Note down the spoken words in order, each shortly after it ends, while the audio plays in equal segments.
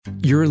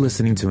You're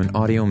listening to an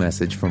audio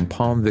message from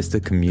Palm Vista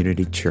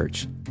Community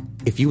Church.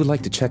 If you would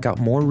like to check out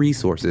more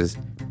resources,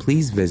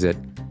 please visit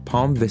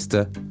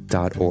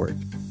palmvista.org.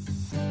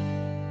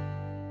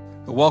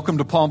 Welcome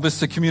to Palm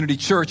Vista Community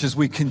Church as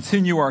we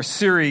continue our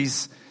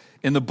series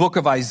in the book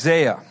of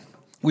Isaiah.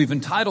 We've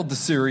entitled the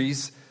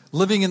series,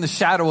 Living in the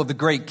Shadow of the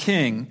Great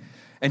King,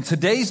 and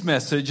today's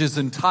message is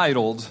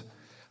entitled,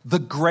 The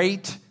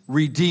Great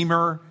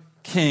Redeemer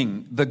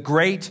King. The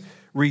Great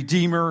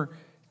Redeemer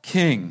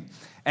King.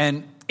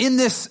 And in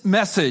this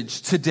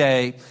message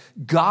today,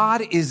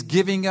 God is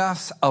giving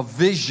us a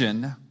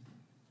vision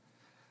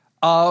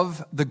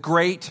of the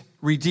great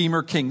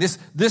Redeemer King.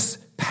 This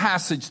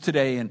passage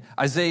today in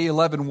Isaiah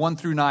 11, 1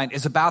 through 9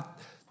 is about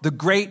the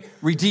great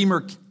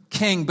Redeemer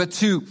King. But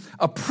to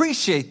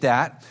appreciate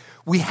that,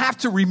 we have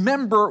to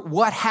remember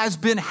what has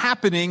been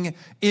happening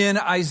in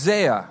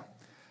Isaiah.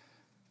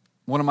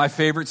 One of my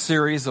favorite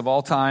series of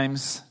all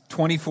times,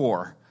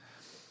 24.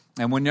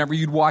 And whenever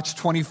you'd watch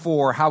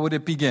 24, how would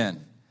it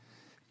begin?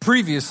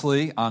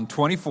 Previously on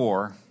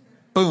 24,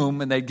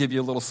 boom, and they'd give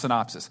you a little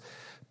synopsis.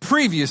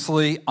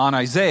 Previously on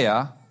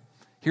Isaiah,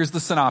 here's the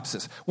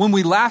synopsis. When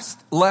we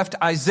last left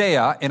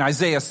Isaiah in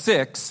Isaiah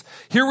 6,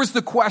 here was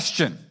the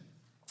question.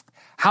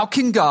 How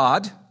can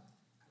God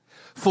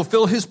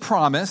fulfill his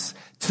promise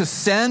to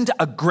send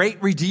a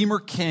great Redeemer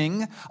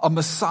King, a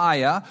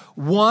Messiah,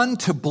 one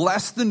to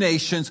bless the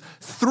nations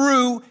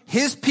through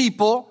his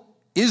people,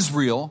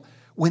 Israel,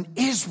 when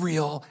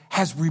Israel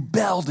has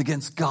rebelled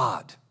against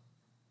God?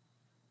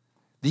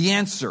 The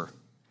answer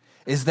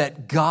is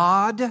that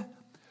God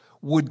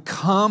would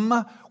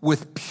come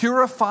with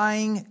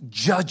purifying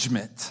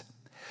judgment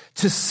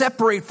to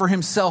separate for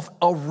himself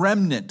a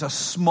remnant, a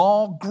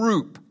small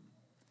group.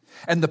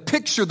 And the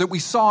picture that we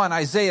saw in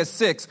Isaiah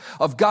 6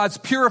 of God's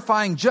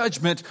purifying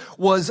judgment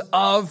was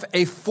of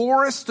a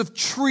forest of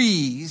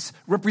trees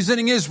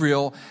representing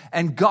Israel,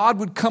 and God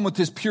would come with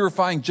his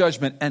purifying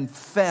judgment and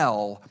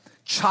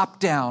chop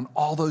down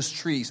all those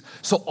trees.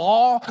 So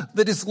all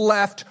that is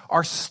left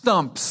are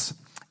stumps.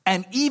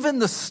 And even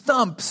the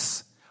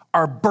stumps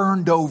are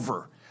burned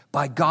over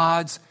by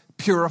God's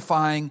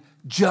purifying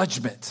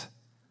judgment.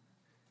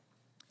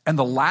 And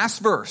the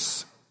last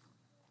verse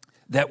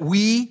that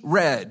we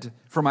read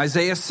from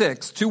Isaiah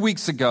 6 2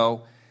 weeks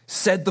ago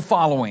said the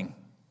following: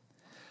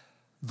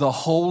 the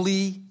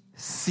holy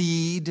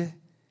seed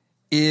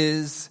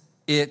is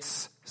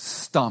its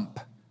stump.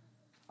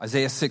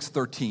 Isaiah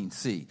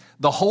 6:13c.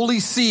 The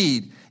holy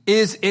seed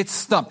is its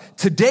stump.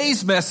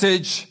 Today's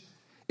message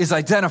is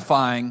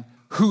identifying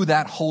who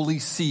that holy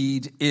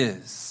seed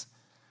is.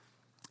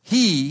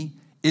 He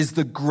is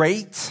the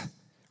great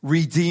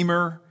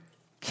Redeemer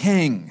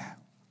King.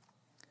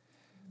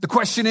 The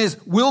question is,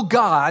 will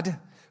God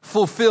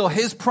fulfill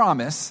his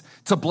promise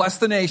to bless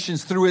the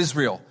nations through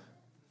Israel?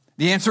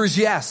 The answer is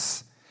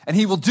yes. And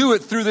he will do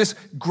it through this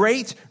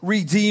great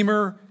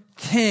Redeemer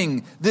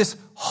King, this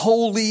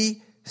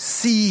holy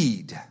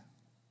seed.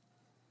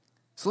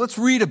 So let's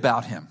read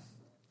about him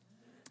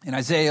in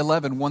Isaiah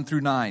 11, 1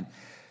 through 9.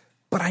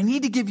 But I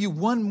need to give you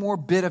one more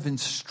bit of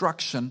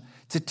instruction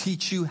to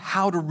teach you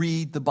how to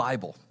read the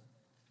Bible.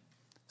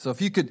 So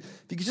if you could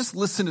just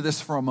listen to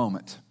this for a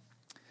moment.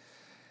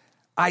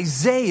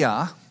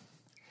 Isaiah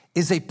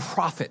is a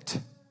prophet.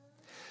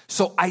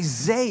 So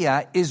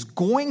Isaiah is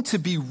going to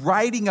be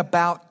writing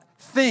about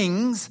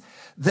things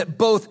that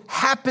both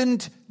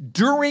happened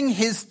during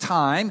his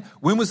time.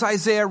 When was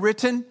Isaiah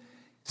written?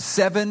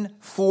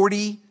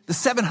 740, the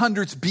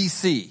 700s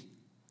BC.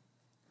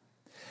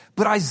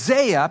 But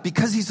Isaiah,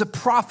 because he's a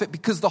prophet,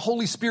 because the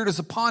Holy Spirit is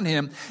upon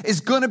him, is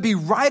going to be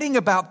writing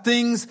about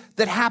things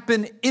that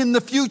happen in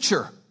the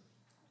future.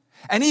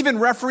 And even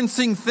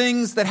referencing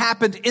things that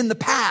happened in the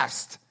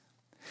past.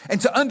 And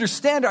to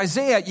understand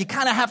Isaiah, you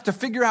kind of have to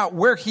figure out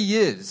where he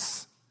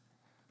is.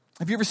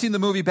 Have you ever seen the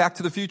movie Back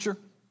to the Future?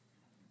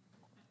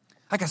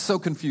 I got so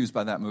confused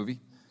by that movie.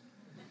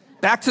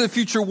 Back to the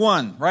Future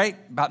 1, right?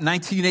 About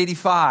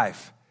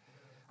 1985.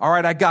 All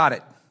right, I got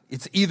it.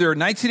 It's either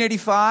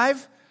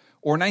 1985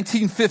 or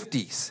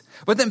 1950s.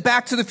 But then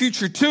Back to the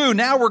Future 2,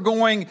 now we're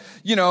going,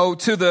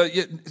 to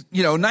the,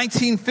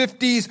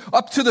 1950s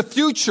up to the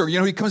future.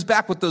 He comes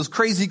back with those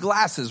crazy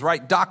glasses,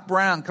 right? Doc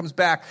Brown comes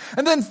back.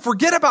 And then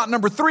forget about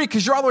number 3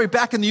 because you're all the way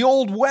back in the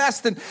Old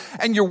West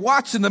and you're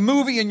watching the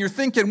movie and you're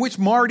thinking, which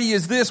Marty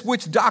is this?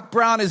 Which Doc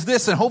Brown is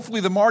this? And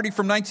hopefully the Marty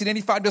from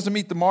 1985 doesn't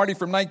meet the Marty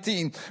from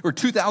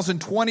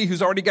 2020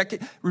 who's already got,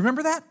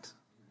 remember that?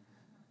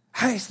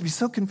 I used to be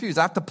so confused.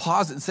 I have to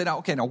pause it and say,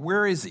 now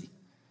where is he?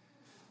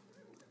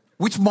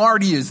 Which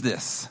Marty is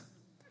this?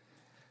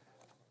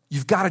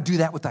 You've got to do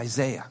that with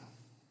Isaiah.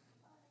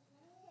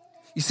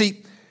 You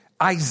see,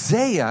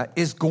 Isaiah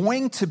is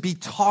going to be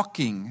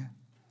talking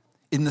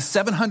in the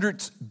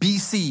 700s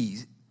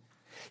BC.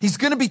 He's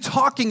going to be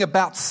talking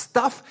about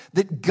stuff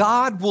that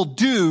God will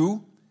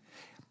do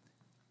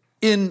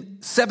in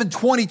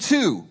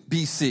 722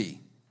 BC.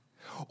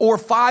 or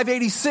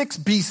 586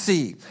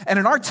 BC. And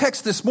in our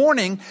text this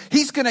morning,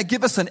 he's going to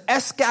give us an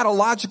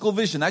eschatological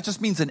vision. That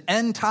just means an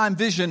end time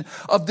vision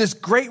of this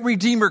great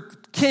Redeemer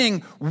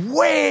king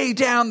way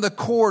down the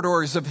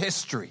corridors of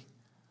history.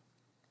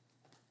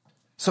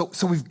 So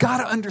we've got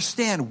to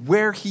understand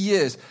where he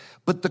is.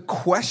 But the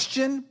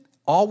question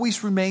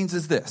always remains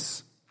is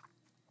this: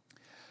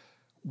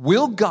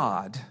 will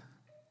God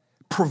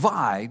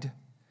provide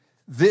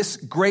this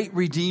great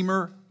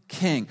Redeemer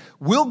king?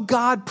 Will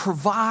God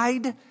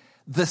provide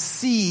the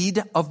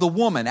seed of the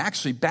woman?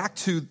 Actually, back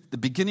to the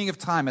beginning of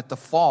time at the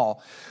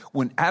fall,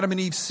 when Adam and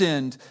Eve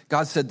sinned,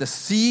 God said the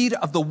seed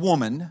of the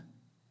woman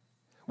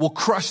will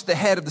crush the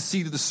head of the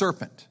seed of the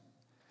serpent.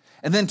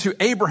 And then to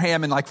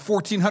Abraham in like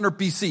 1400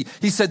 BC,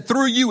 he said,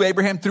 through you,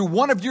 Abraham, through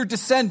one of your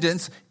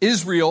descendants,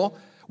 Israel,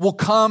 will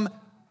come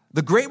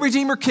the great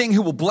Redeemer king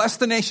who will bless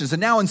the nations.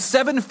 And now in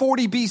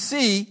 740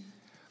 BC,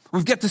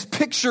 we've got this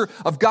picture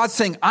of God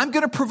saying, I'm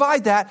going to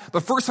provide that,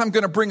 but first I'm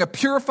going to bring a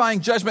purifying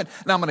judgment,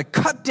 and I'm going to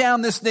cut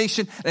down this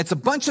nation, and it's a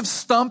bunch of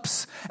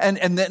stumps, and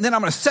then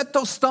I'm going to set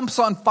those stumps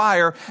on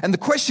fire. And the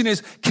question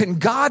is, can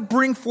God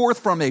bring forth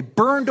from a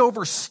burned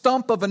over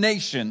stump of a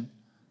nation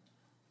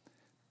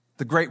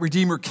the great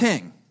Redeemer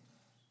king?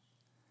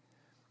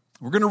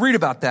 We're going to read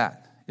about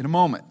that in a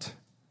moment.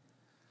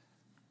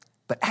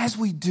 But as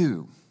we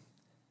do,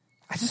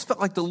 I just felt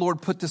like the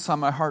Lord put this on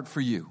my heart for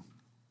you.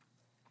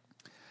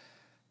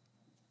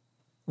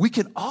 We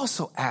can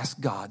also ask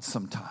God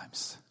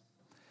sometimes,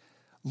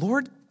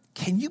 Lord,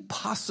 can you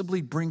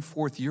possibly bring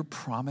forth your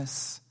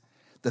promise,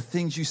 the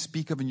things you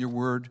speak of in your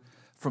word,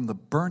 from the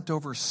burnt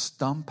over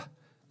stump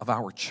of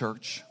our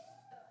church,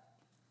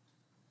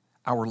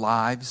 our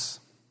lives?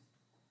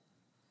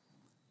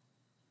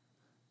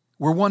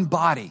 We're one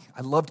body.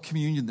 I loved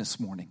communion this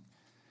morning.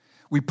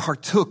 We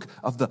partook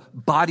of the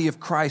body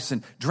of Christ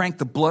and drank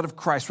the blood of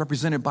Christ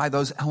represented by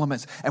those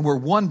elements. And we're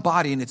one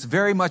body, and it's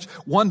very much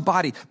one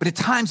body. But at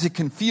times it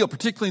can feel,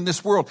 particularly in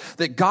this world,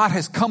 that God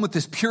has come with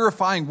this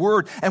purifying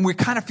word, and we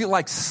kind of feel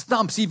like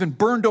stumps, even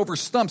burned over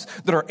stumps,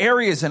 that are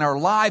areas in our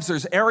lives.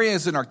 There's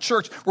areas in our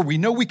church where we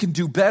know we can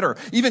do better.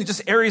 Even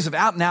just areas of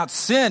out and out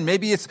sin.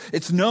 Maybe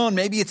it's known,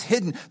 maybe it's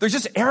hidden. There's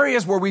just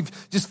areas where we've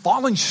just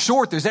fallen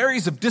short. There's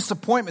areas of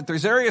disappointment.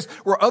 There's areas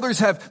where others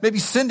have maybe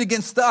sinned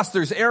against us.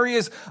 There's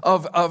areas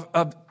of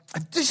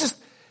just,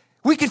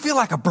 we can feel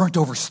like a burnt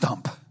over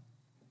stump.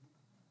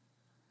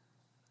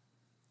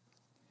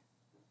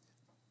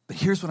 But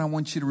here's what I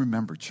want you to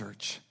remember,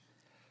 church.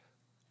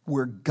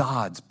 We're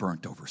God's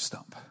burnt over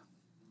stump.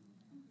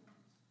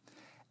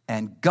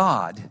 And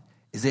God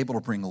is able to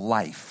bring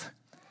life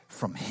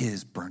from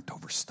his burnt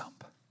over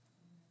stump.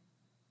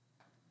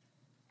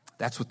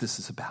 That's what this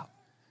is about.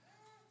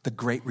 The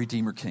great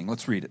Redeemer King.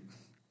 Let's read it.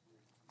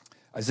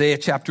 Isaiah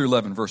chapter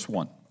 11, verse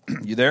 1.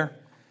 You there?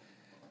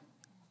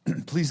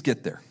 Please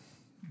get there.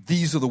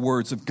 These are the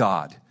words of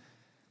God.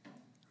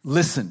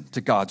 Listen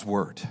to God's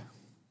word.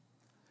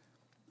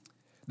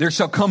 There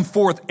shall come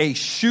forth a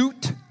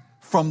shoot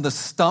from the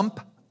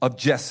stump of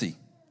Jesse,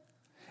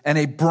 and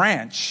a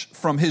branch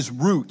from his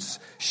roots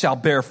shall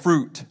bear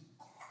fruit.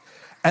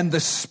 And the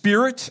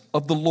Spirit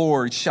of the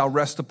Lord shall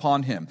rest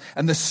upon him,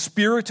 and the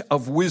Spirit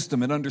of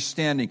wisdom and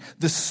understanding,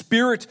 the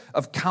Spirit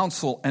of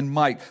counsel and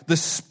might, the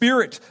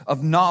Spirit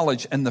of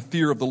knowledge and the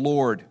fear of the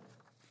Lord.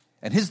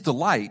 And his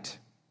delight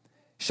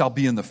shall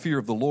be in the fear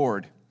of the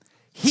Lord.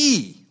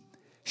 He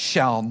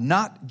shall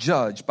not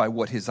judge by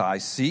what his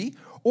eyes see,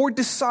 or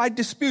decide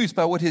disputes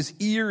by what his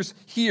ears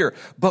hear,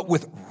 but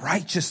with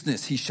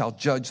righteousness he shall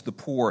judge the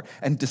poor,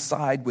 and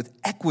decide with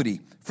equity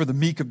for the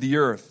meek of the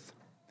earth.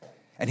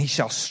 And he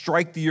shall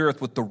strike the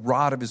earth with the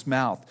rod of his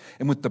mouth,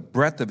 and with the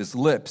breath of his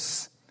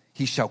lips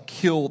he shall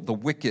kill the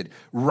wicked.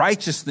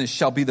 Righteousness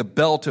shall be the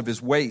belt of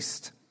his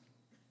waist,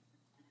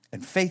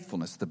 and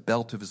faithfulness the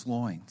belt of his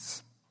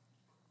loins.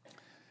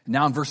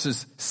 Now in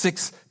verses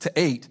 6 to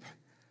 8,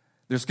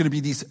 there's going to be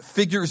these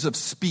figures of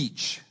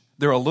speech.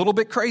 They're a little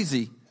bit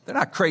crazy. They're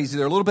not crazy.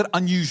 They're a little bit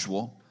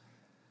unusual.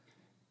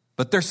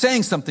 But they're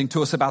saying something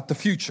to us about the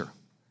future.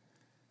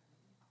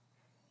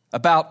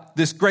 About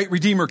this great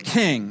Redeemer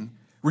King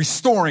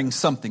restoring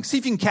something. See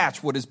if you can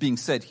catch what is being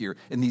said here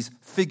in these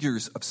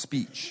figures of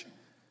speech.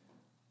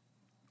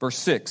 Verse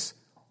 6,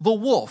 the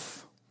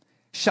wolf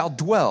shall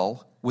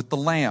dwell with the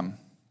lamb,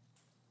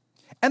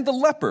 and the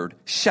leopard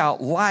shall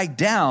lie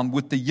down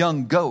with the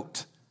young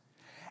goat,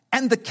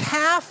 and the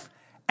calf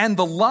and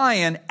the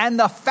lion and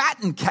the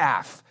fattened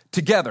calf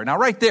together. Now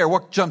right there,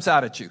 what jumps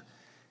out at you?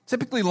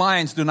 Typically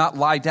lions do not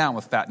lie down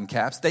with fattened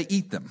calves. They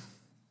eat them.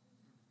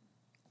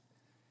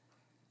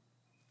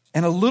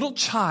 And a little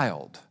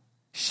child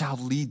shall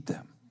lead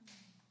them.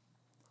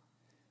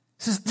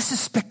 This is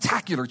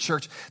spectacular,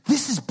 church.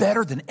 This is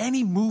better than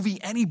any movie,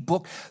 any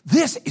book.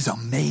 This is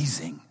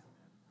amazing.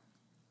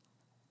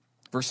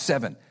 Verse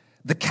 7,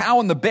 the cow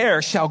and the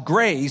bear shall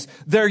graze,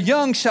 their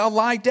young shall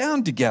lie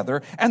down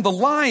together, and the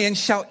lion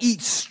shall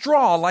eat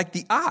straw like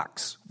the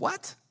ox.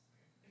 What?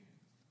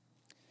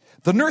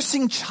 The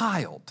nursing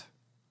child.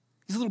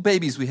 These little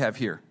babies we have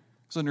here.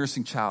 There's a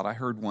nursing child. I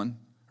heard one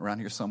around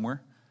here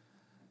somewhere.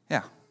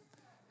 Yeah.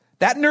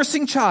 That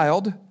nursing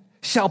child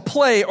shall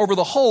play over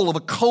the hole of a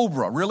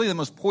cobra. Really, the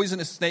most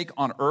poisonous snake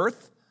on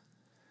earth?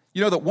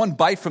 You know that one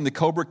bite from the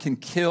cobra can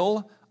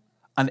kill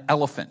an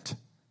elephant.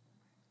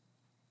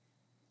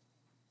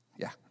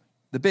 Yeah,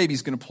 the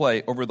baby's going to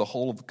play over the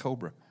hole of the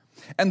cobra.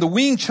 And the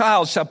weaned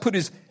child shall put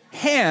his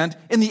hand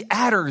in the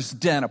adder's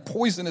den, a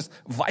poisonous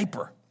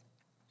viper.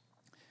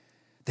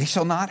 They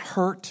shall not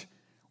hurt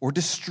or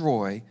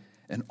destroy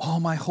in all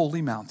my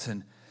holy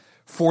mountain,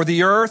 for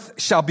the earth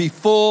shall be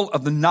full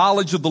of the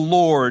knowledge of the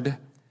Lord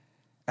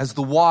as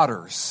the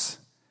waters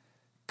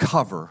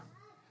cover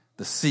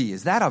the sea.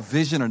 Is that a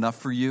vision enough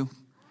for you?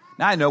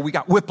 Now I know we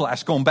got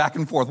whiplash going back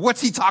and forth.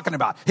 What's he talking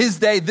about? His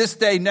day, this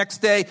day, next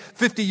day,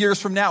 50 years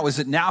from now? Is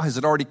it now? Has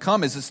it already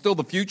come? Is it still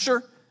the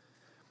future?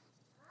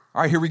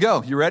 All right, here we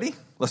go. You ready?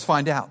 Let's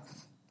find out.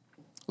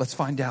 Let's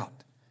find out.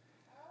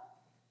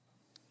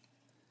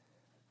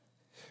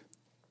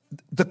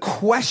 The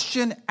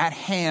question at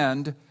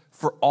hand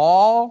for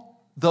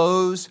all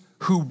those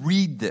who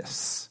read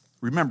this.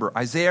 Remember,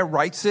 Isaiah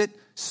writes it,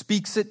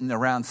 speaks it in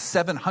around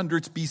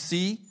 700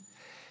 BC.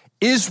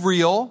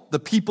 Israel, the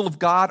people of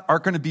God, are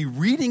going to be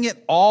reading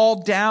it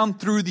all down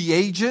through the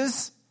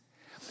ages.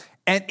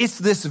 And it's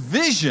this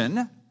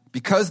vision,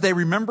 because they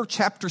remember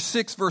chapter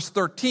 6, verse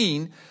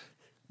 13,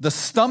 the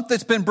stump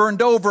that's been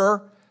burned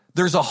over,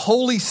 there's a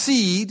holy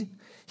seed.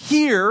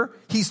 Here,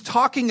 he's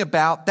talking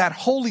about that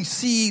holy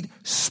seed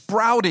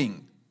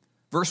sprouting.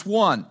 Verse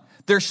 1,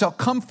 there shall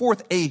come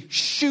forth a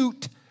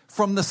shoot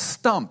from the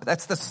stump.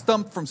 That's the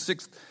stump from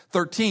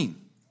 6:13.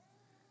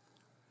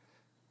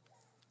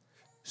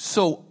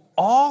 So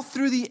all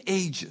through the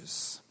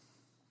ages,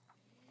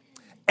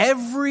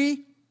 every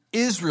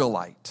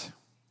Israelite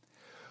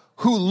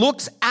who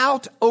looks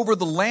out over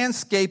the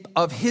landscape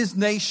of his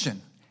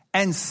nation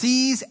and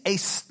sees a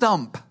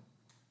stump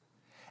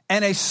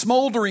and a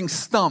smoldering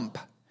stump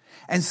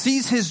and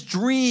sees his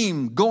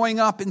dream going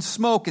up in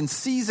smoke and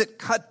sees it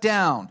cut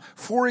down.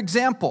 For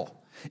example,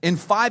 in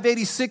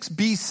 586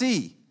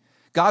 BC,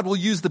 God will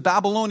use the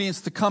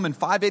Babylonians to come in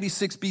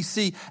 586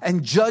 BC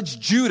and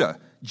judge Judah,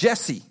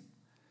 Jesse.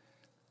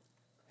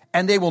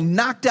 And they will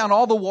knock down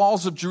all the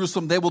walls of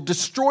Jerusalem. They will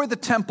destroy the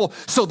temple.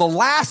 So the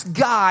last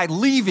guy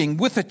leaving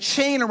with a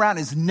chain around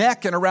his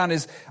neck and around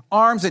his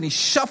arms, and he's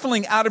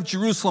shuffling out of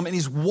Jerusalem, and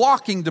he's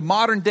walking to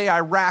modern day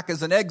Iraq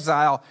as an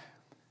exile.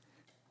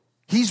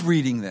 He's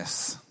reading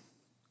this.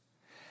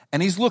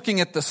 And he's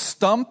looking at the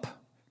stump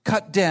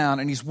cut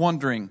down, and he's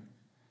wondering,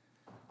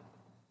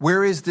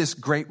 where is this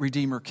great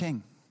Redeemer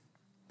King?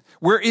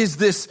 Where is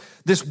this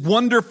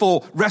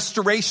wonderful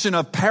restoration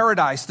of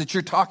paradise that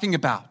you're talking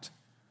about?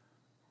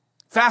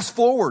 Fast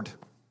forward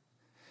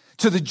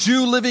to the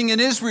Jew living in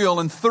Israel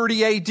in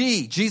 30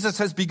 AD. Jesus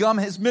has begun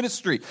his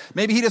ministry.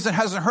 Maybe he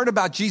hasn't heard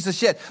about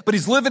Jesus yet, but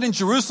he's living in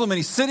Jerusalem and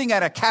he's sitting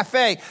at a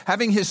cafe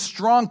having his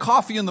strong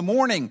coffee in the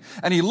morning.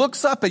 And he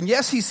looks up and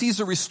yes, he sees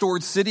a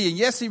restored city. And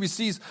yes, he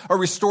sees a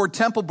restored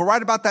temple. But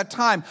right about that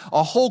time,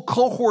 a whole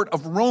cohort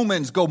of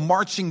Romans go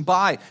marching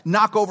by,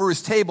 knock over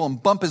his table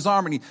and bump his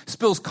arm. And he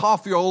spills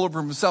coffee all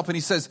over himself. And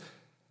he says,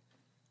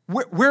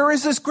 where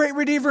is this great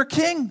Redeemer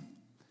King?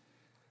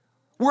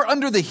 We're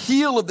under the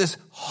heel of this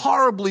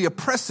horribly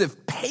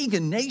oppressive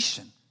pagan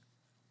nation.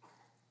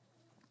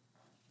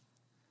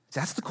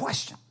 That's the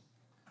question.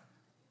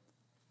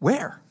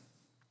 Where?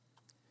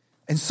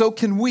 And so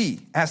can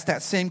we ask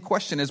that same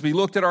question as we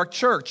looked at our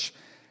church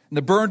in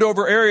the burned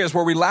over areas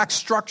where we lack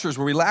structures,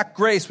 where we lack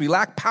grace, we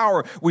lack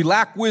power, we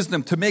lack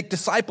wisdom to make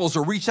disciples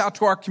or reach out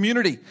to our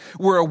community.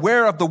 We're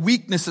aware of the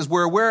weaknesses.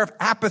 We're aware of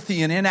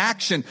apathy and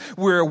inaction.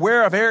 We're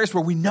aware of areas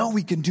where we know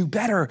we can do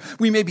better.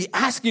 We may be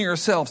asking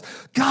ourselves,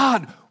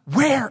 God,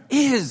 where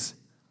is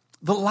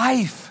the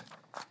life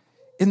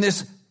in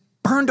this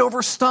burned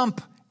over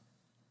stump?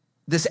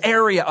 This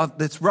area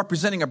that's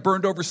representing a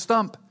burned over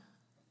stump.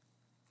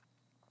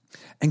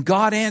 And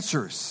God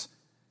answers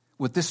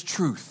with this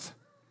truth,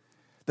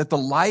 that the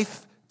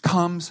life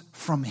comes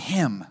from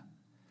him.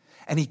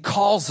 And he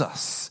calls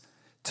us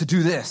to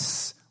do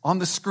this on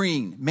the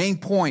screen. Main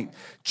point,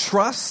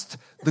 trust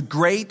the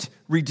great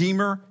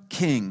Redeemer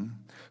King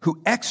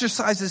who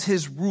exercises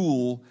his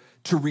rule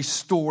to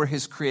restore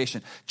his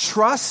creation.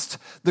 Trust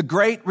the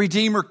great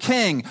Redeemer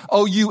King.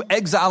 Oh, you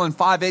exile in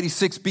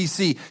 586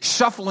 BC,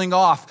 shuffling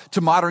off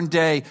to modern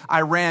day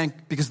Iran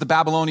because the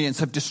Babylonians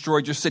have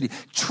destroyed your city.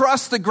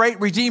 Trust the great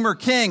Redeemer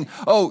King.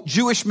 Oh,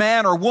 Jewish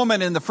man or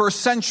woman in the 1st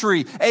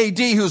century AD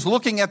who's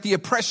looking at the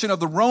oppression of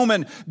the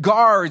Roman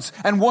guards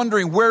and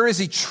wondering, where is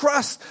he?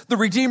 Trust the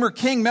Redeemer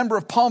King, member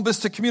of Palm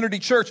Vista Community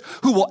Church,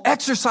 who will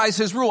exercise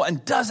his rule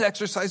and does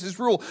exercise his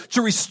rule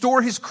to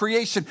restore his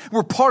creation.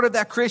 We're part of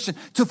that creation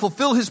to fulfill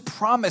his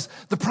promise.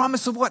 The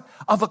promise of what?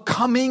 Of a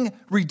coming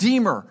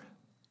Redeemer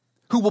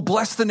who will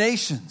bless the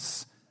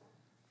nations,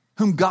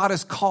 whom God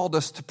has called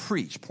us to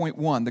preach. Point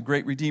 1, the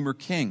great Redeemer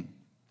King.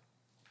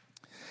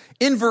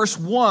 In verse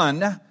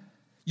 1,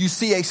 you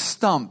see a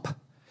stump.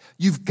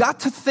 You've got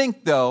to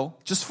think, though,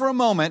 just for a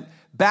moment,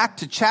 back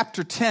to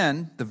chapter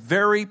 10, the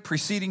very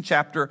preceding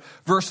chapter,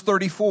 verse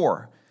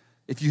 34.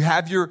 If you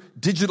have your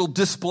digital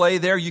display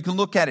there, you can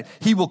look at it.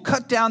 He will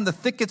cut down the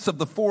thickets of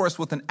the forest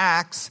with an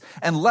axe,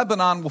 and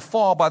Lebanon will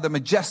fall by the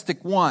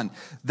majestic one.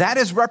 That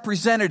is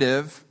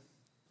representative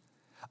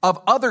of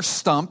other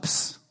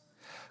stumps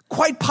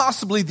quite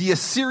possibly the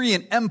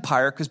Assyrian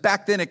Empire, because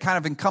back then it kind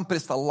of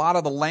encompassed a lot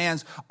of the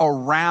lands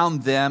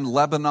around them,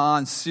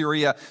 Lebanon,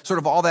 Syria, sort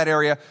of all that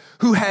area,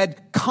 who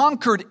had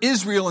conquered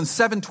Israel in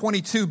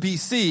 722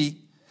 BC.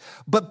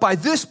 But by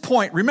this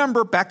point,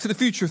 remember, back to the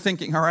future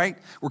thinking, all right?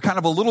 We're kind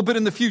of a little bit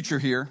in the future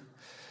here.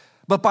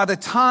 But by the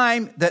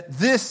time that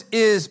this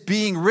is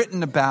being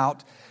written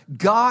about,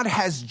 God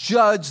has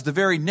judged the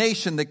very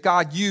nation that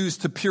God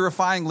used to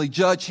purifyingly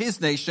judge his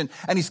nation,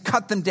 and he's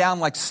cut them down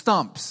like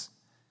stumps.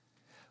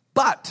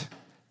 But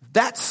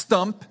that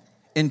stump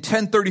in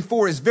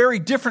 1034 is very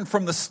different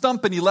from the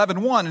stump in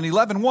 11:1. In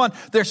 11:1,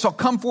 there shall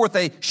come forth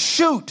a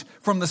shoot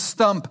from the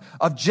stump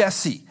of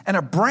Jesse, and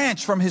a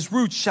branch from his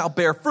roots shall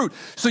bear fruit.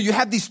 So you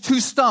have these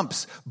two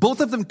stumps, both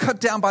of them cut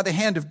down by the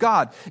hand of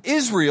God.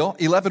 Israel,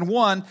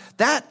 11:1,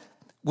 that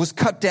was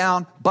cut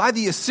down by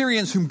the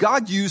Assyrians whom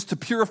God used to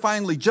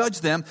purifyingly judge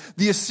them.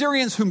 The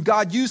Assyrians whom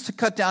God used to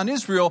cut down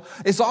Israel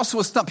is also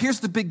a stump. Here's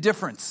the big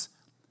difference.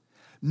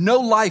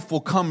 No life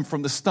will come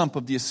from the stump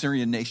of the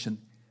Assyrian nation.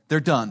 They're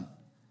done.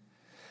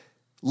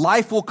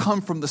 Life will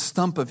come from the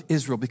stump of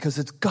Israel because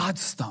it's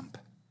God's stump.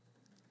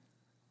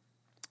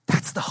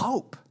 That's the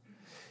hope.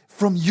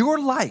 From your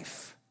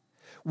life,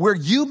 where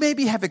you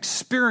maybe have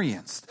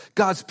experienced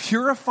God's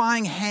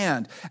purifying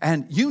hand,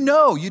 and you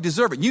know you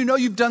deserve it. You know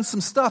you've done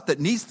some stuff that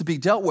needs to be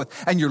dealt with,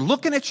 and you're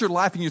looking at your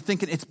life and you're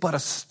thinking it's but a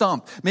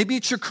stump. Maybe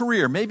it's your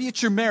career. Maybe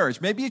it's your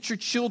marriage. Maybe it's your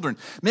children.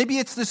 Maybe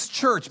it's this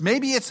church.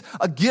 Maybe it's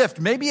a gift.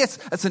 Maybe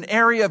it's an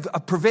area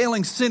of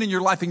prevailing sin in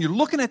your life, and you're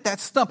looking at that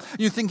stump and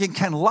you're thinking,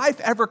 can life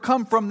ever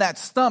come from that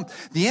stump?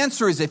 The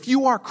answer is, if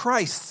you are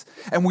Christ,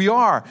 and we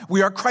are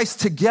Christ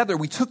together.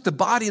 We took the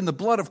body and the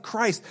blood of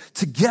Christ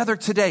together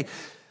today.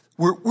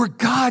 We're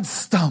God's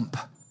stump,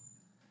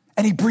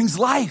 and he brings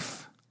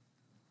life.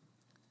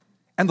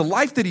 And the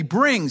life that he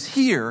brings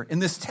here in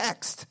this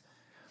text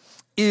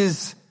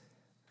is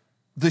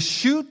the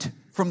shoot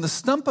from the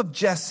stump of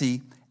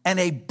Jesse, and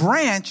a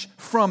branch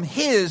from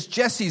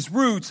Jesse's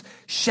roots,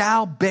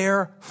 shall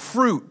bear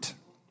fruit.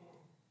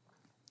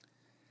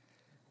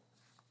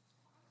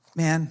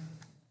 Man,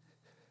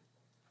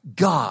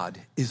 God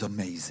is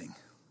amazing.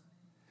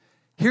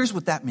 Here's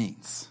what that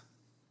means.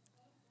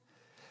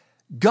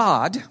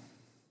 God,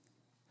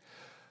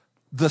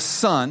 the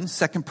Son,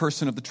 second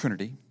person of the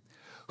Trinity,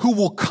 who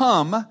will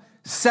come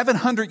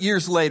 700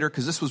 years later,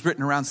 because this was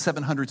written around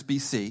 700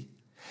 BC,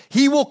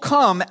 he will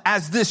come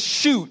as this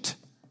shoot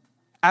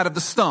out of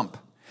the stump.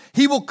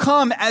 He will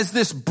come as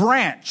this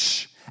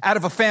branch out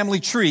of a family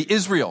tree,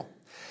 Israel.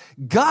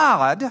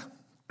 God,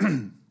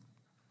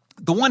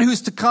 the one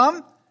who's to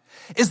come,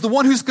 is the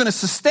one who's going to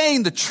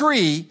sustain the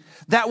tree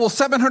that will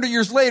 700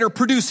 years later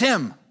produce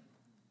him.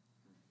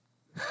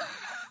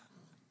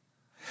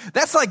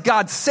 That's like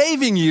God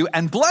saving you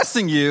and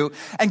blessing you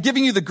and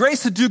giving you the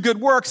grace to do good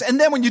works. And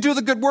then when you do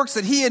the good works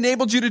that he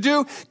enabled you to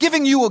do,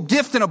 giving you a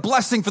gift and a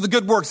blessing for the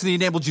good works that he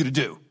enabled you to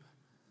do.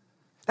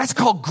 That's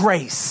called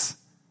grace.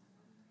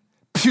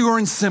 Pure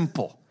and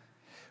simple.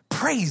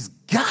 Praise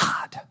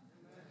God.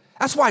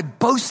 That's why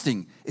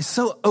boasting is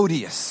so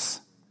odious,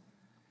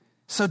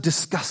 so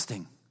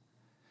disgusting.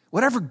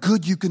 Whatever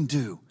good you can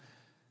do,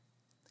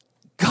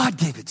 God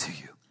gave it to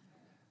you.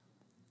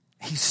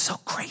 He's so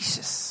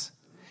gracious.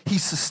 He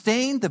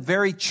sustained the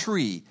very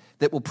tree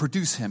that will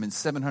produce him in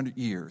 700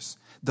 years,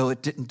 though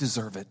it didn't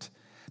deserve it,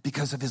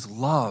 because of his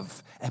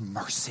love and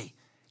mercy.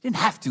 He didn't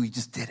have to, he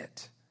just did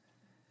it.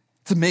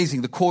 It's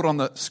amazing. The quote on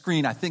the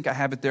screen, I think I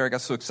have it there. I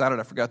got so excited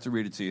I forgot to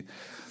read it to you.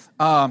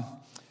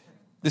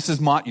 This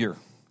is Motyer.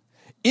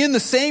 In the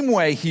same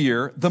way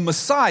here, the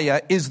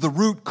Messiah is the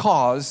root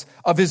cause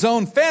of his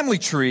own family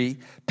tree,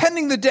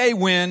 pending the day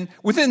when,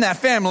 within that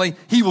family,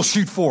 he will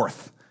shoot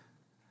forth.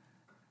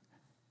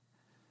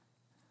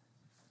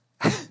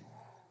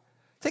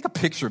 Take a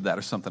picture of that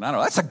or something. I don't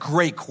know. That's a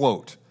great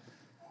quote.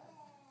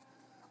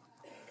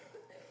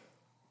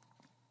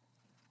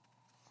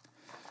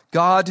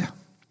 God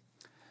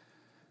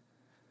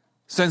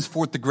sends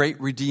forth the great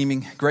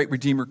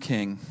Redeemer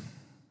King,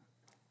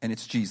 and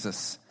it's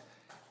Jesus.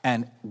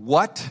 And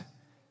what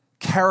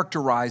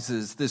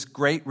characterizes this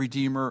great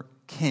Redeemer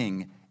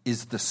King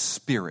is the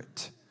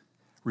Spirit.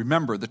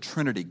 Remember the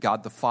Trinity,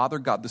 God the Father,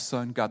 God the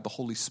Son, God the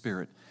Holy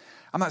Spirit.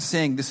 I'm not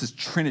saying this is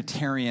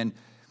Trinitarian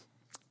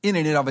in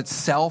and of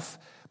itself,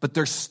 but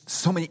there's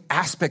so many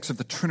aspects of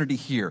the Trinity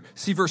here.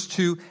 See verse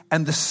 2,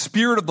 and the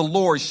Spirit of the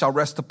Lord shall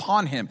rest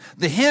upon him.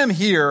 The him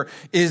here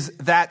is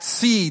that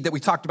seed that we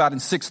talked about in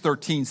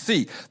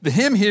 6:13c. The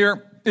him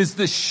here is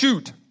this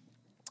shoot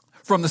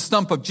from the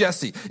stump of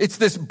Jesse. It's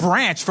this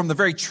branch from the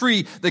very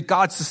tree that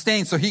God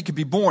sustained so he could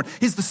be born.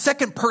 He's the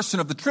second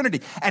person of the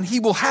Trinity, and he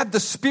will have the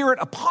Spirit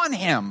upon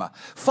him.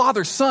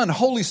 Father, Son,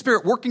 Holy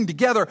Spirit working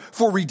together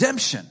for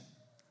redemption.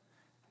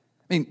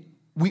 I mean,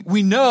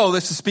 we know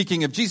this is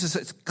speaking of Jesus.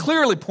 It's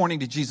clearly pointing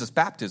to Jesus'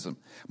 baptism.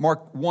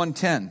 Mark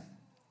 1:10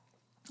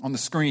 on the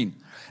screen.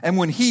 And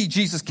when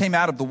Jesus came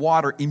out of the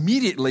water,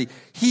 immediately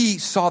he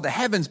saw the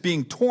heavens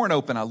being torn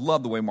open. I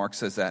love the way Mark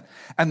says that.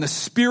 And the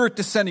Spirit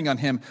descending on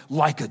him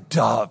like a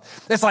dove.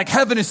 It's like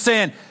heaven is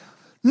saying,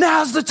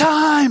 now's the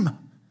time.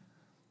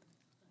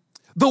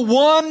 The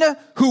one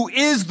who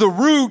is the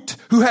root,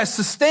 who has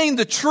sustained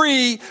the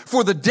tree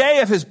for the day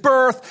of his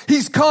birth,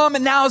 he's come,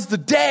 and now is the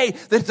day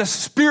that the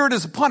Spirit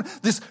is upon him.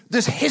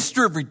 This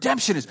history of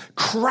redemption is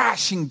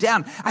crashing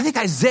down. I think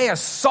Isaiah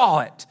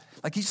saw it.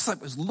 Like he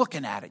just was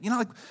looking at it. You know,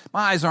 like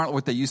my eyes aren't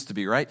what they used to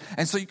be, right?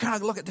 And so you kind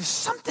of look at, there's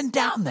something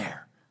down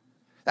there.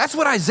 That's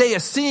what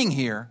Isaiah's seeing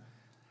here.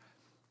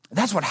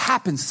 That's what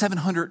happens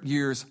 700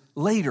 years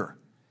later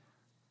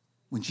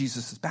when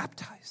Jesus is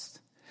baptized.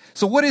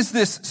 So what is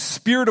this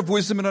spirit of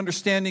wisdom and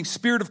understanding,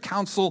 spirit of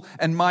counsel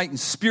and might, and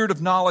spirit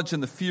of knowledge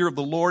and the fear of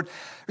the Lord?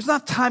 There's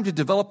not time to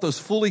develop those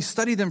fully,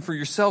 study them for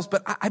yourselves,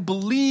 but I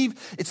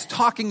believe it's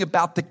talking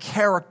about the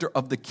character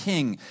of the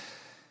king.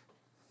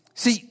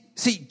 See,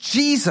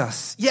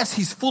 Jesus, yes,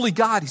 he's fully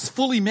God, he's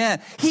fully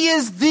man. He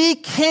is the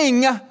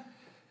king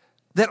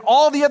that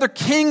all the other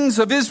kings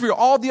of Israel,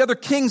 all the other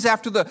kings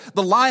after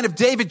the line of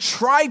David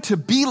tried to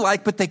be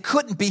like, but they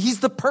couldn't be. He's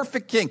the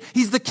perfect king.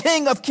 He's the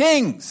King of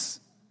kings.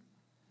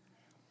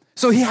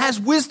 So he has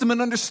wisdom and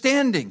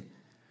understanding.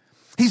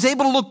 He's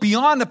able to look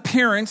beyond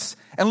appearance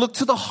and look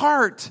to the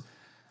heart.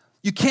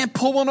 You can't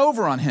pull one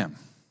over on him.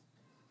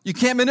 You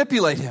can't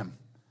manipulate him.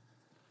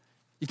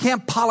 You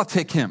can't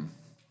politic him.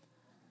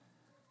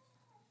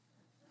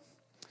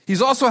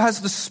 He also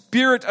has the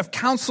spirit of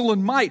counsel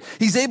and might.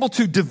 He's able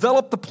to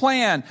develop the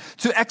plan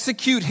to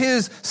execute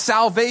his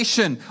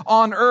salvation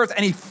on earth.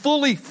 And he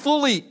fully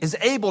is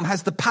able and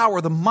has the power,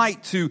 the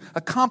might to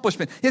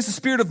accomplishment. He has the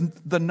spirit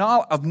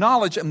of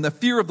knowledge and the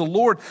fear of the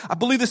Lord. I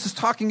believe this is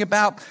talking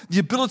about the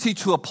ability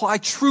to apply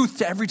truth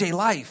to everyday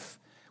life.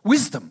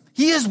 Wisdom.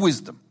 He is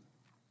wisdom.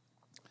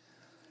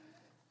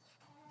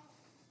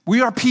 We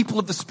are people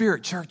of the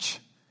Spirit, church.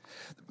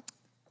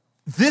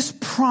 This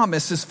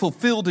promise is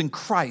fulfilled in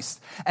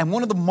Christ. And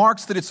one of the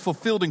marks that it's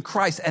fulfilled in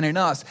Christ and in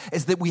us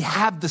is that we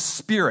have the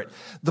Spirit.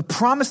 The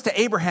promise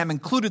to Abraham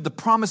included the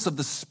promise of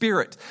the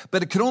Spirit,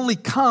 but it could only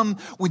come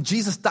when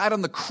Jesus died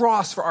on the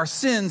cross for our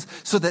sins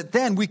so that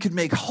then we could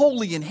make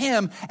holy in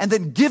him and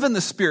then given the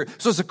Spirit.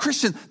 So as a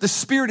Christian, the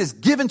Spirit is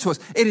given to us.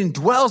 It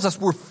indwells us.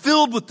 We're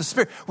filled with the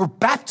Spirit. We're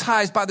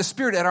baptized by the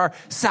Spirit at our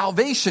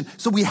salvation.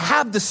 So we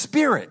have the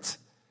Spirit.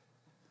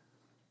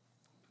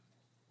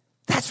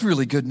 That's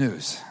really good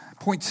news.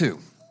 Point 2,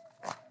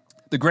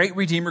 the great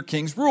Redeemer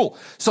King's rule.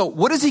 So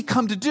what does he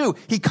come to do?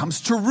 He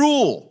comes to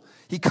rule.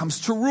 He comes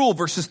to rule,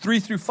 verses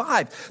 3 through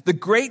 5. The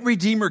great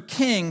Redeemer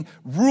King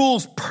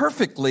rules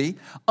perfectly,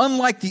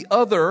 unlike the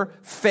other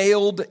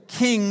failed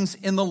kings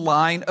in the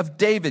line of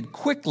David.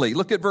 Quickly,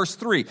 look at verse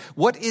 3.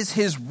 What is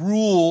his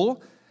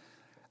rule?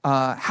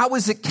 How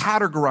is it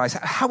categorized?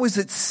 How is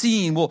it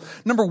seen? Well,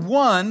 number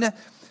 1,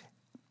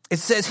 it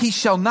says, he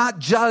shall not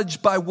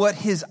judge by what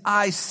his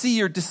eyes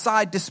see or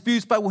decide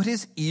disputes by what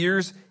his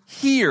ears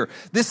hear.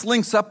 This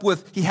links up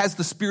with he has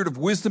the spirit of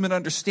wisdom and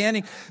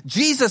understanding.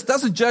 Jesus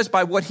doesn't judge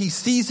by what he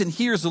sees and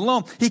hears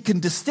alone. He can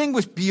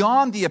distinguish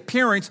beyond the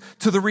appearance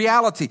to the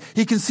reality.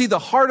 He can see the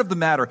heart of the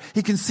matter.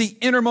 He can see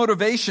inner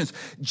motivations.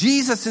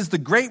 Jesus is the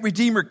great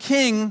Redeemer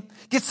King,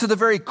 gets to the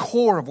very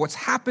core of what's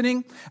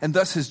happening, and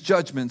thus his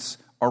judgments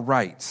are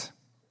right.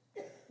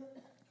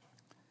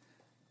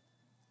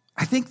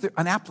 I think that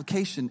an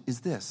application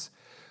is this.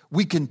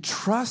 We can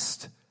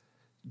trust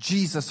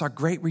Jesus, our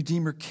great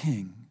Redeemer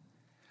King,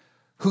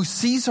 who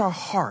sees our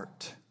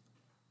heart,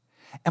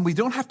 and we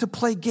don't have to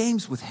play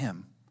games with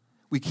him.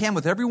 We can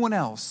with everyone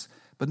else,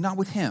 but not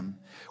with him.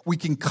 We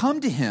can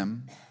come to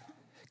him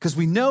because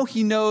we know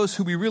he knows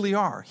who we really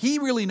are. He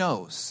really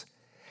knows.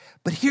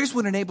 But here's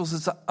what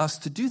enables us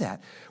to do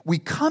that. We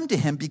come to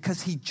him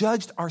because he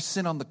judged our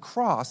sin on the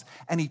cross,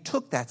 and he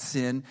took that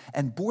sin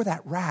and bore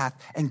that wrath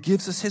and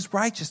gives us his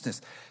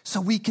righteousness.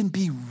 So we can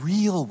be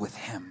real with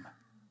him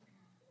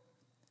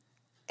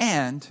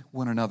and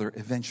one another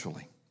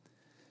eventually.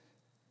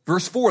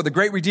 Verse 4, the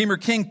great Redeemer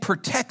King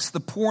protects the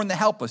poor and the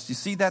helpless. You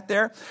see that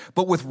there?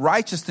 But with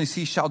righteousness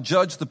he shall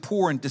judge the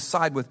poor and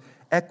decide with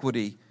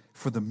equity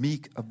for the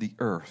meek of the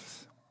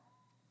earth.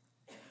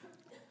 You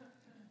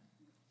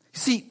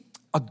see,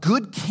 a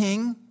good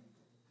king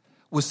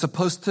was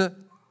supposed to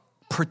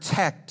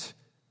protect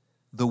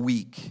the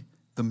weak,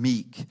 the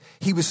meek.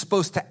 He was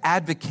supposed to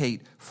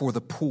advocate for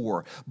the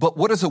poor. But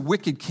what does a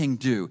wicked king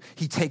do?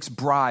 He takes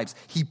bribes.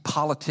 He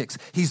politics.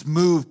 He's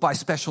moved by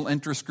special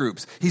interest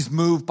groups. He's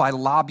moved by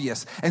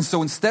lobbyists. And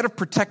so instead of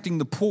protecting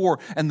the poor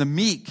and the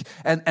meek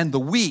and the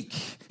weak,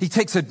 he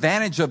takes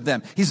advantage of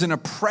them. He's an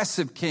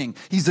oppressive king.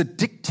 He's a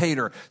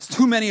dictator.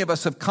 Too many of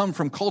us have come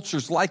from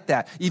cultures like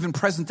that, even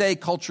present day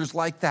cultures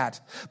like that.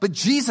 But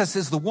Jesus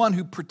is the one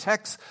who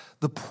protects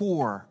the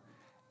poor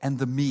and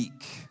the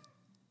meek.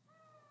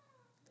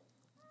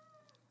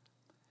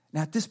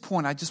 Now, at this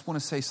point, I just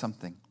want to say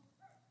something.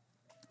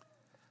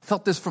 I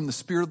felt this from the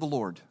Spirit of the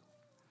Lord.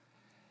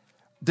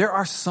 There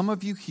are some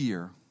of you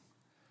here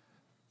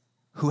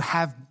who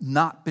have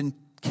not been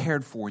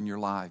cared for in your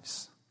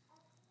lives.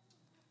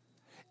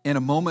 In a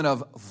moment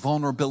of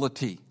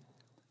vulnerability,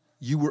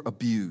 you were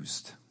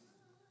abused.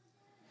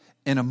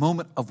 In a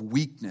moment of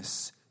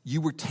weakness,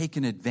 you were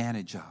taken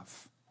advantage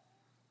of.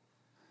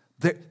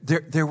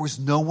 There was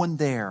no one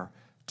there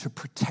to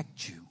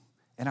protect you.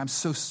 And I'm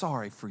so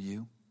sorry for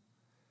you.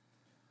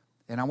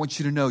 And I want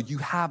you to know you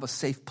have a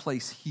safe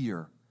place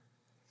here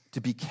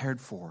to be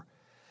cared for.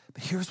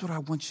 But here's what I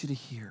want you to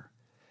hear.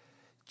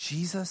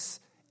 Jesus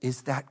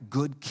is that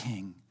good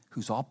king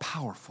who's all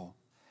powerful,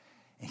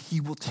 and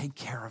he will take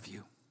care of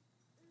you.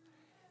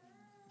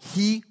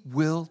 He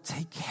will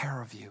take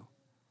care of you.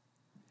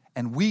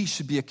 And we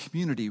should be a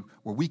community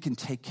where we can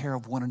take care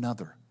of one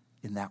another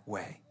in that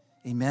way.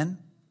 Amen?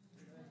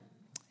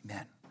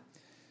 Amen.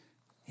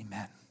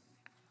 Amen.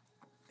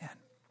 Amen.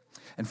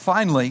 And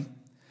finally,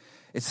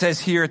 it says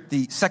here at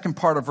the second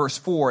part of verse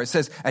 4, it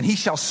says, and he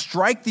shall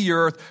strike the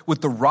earth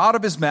with the rod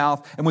of his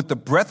mouth, and with the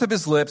breath of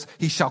his lips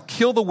he shall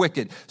kill the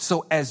wicked.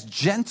 So as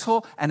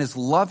gentle and as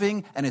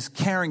loving and as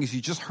caring as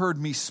you just heard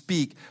me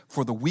speak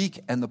for the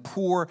weak and the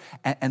poor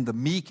and the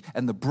meek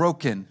and the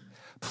broken,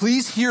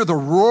 please hear the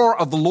roar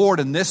of the Lord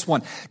in this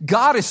one.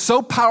 God is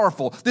so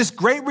powerful. This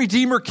great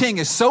Redeemer King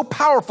is so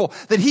powerful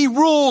that he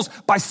rules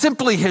by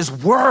simply his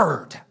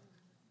word.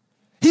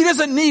 He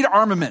doesn't need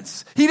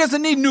armaments. He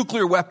doesn't need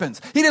nuclear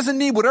weapons. He doesn't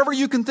need whatever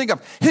you can think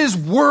of. His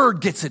word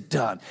gets it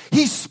done.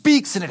 He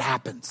speaks and it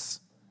happens.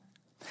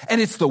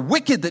 And it's the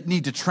wicked that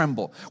need to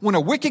tremble. When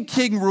a wicked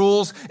king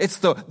rules, it's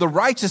the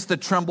righteous that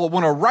tremble.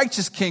 When a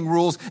righteous king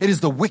rules, it is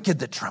the wicked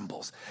that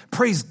trembles.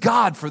 Praise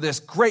God for this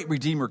great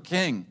Redeemer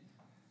King.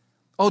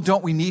 Oh,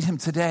 don't we need him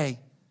today?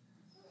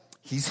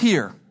 He's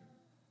here.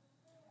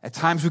 At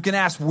times we can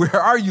ask, where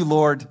are you,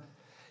 Lord?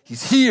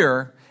 He's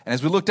here. And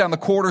as we look down the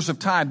quarters of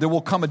time, there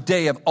will come a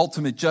day of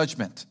ultimate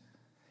judgment.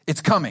 It's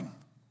coming.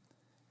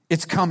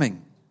 It's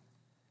coming.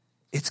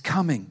 It's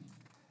coming.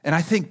 And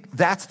I think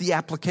that's the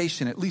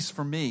application, at least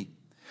for me.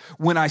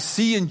 When I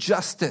see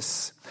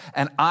injustice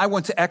and I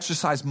want to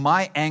exercise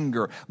my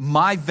anger,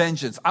 my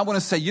vengeance, I want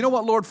to say, you know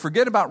what, Lord,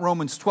 forget about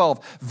Romans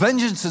 12.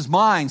 Vengeance is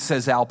mine,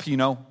 says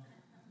Alpino.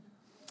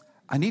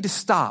 I need to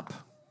stop.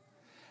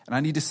 And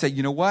I need to say,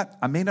 you know what?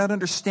 I may not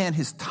understand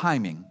his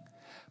timing,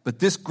 but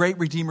this great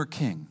Redeemer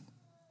King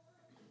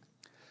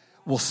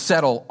will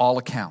settle all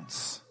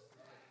accounts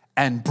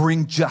and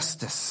bring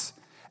justice.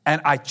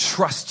 And I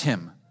trust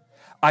him.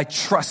 I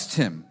trust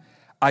him.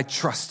 I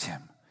trust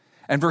him.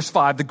 And verse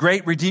 5, the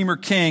great Redeemer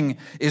King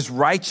is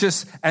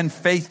righteous and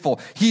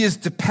faithful. He is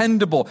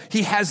dependable.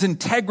 He has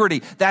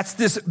integrity. That's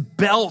this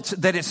belt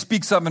that it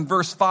speaks of in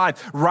verse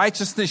 5.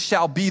 Righteousness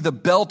shall be the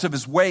belt of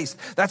his waist.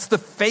 That's the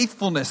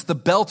faithfulness, the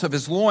belt of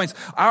his loins.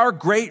 Our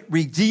great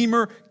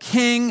Redeemer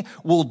King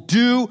will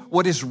do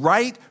what is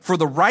right for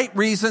the right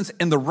reasons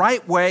in the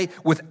right way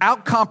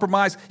without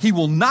compromise. He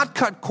will not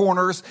cut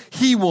corners.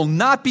 He will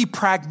not be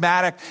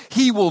pragmatic.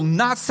 He will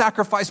not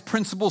sacrifice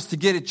principles to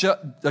get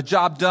a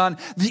job done.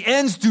 The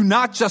ends do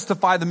not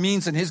justify the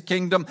means in his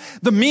kingdom.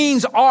 The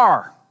means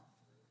are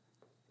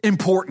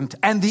important,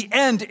 and the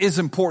end is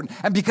important.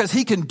 And because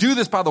he can do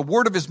this by the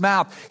word of his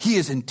mouth, he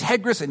is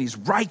integrous and he's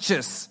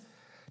righteous.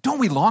 Don't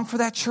we long for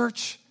that,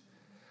 church?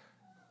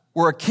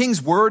 Where a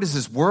king's word is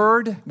his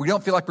word. We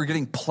don't feel like we're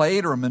getting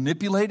played or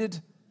manipulated.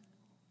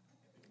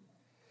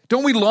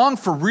 Don't we long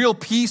for real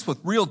peace with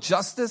real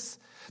justice?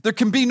 There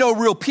can be no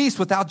real peace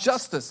without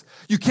justice.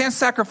 You can't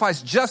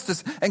sacrifice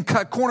justice and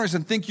cut corners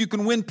and think you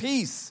can win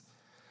peace.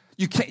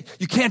 You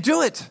can't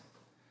do it.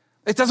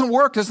 It doesn't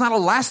work. It's not a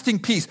lasting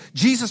peace.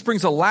 Jesus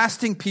brings a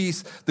lasting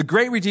peace. The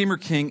great Redeemer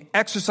King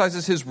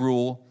exercises his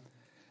rule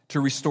to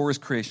restore his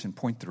creation.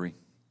 Point 3.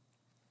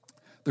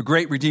 The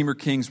great Redeemer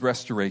King's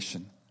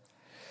restoration.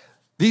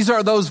 These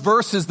are those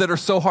verses that are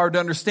so hard to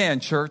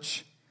understand,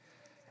 church.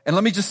 And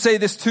let me just say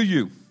this to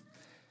you,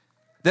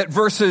 that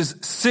verses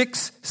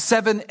 6,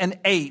 7, and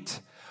 8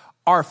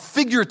 are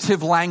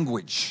figurative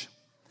language.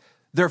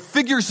 They're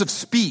figures of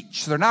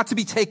speech. They're not to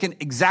be taken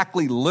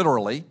exactly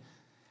literally.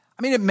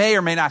 I mean, it may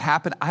or may not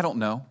happen. I don't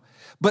know.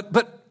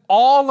 But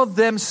all of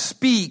them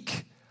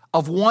speak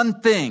of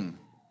one thing: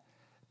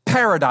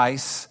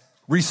 paradise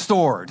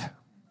restored.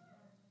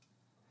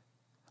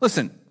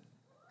 Listen,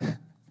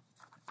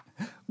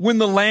 when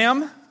the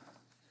lamb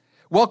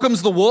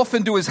welcomes the wolf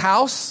into his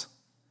house,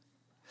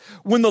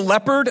 when the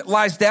leopard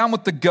lies down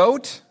with the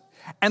goat,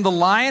 and the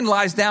lion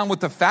lies down with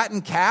the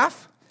fattened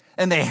calf,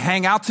 and they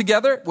hang out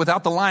together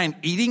without the lion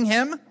eating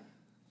him.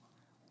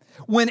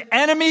 When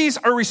enemies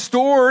are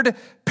restored,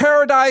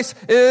 paradise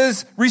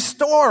is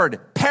restored.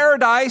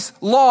 Paradise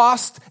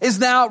lost is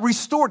now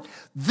restored.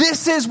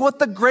 This is what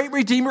the great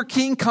Redeemer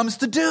King comes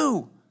to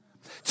do.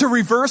 To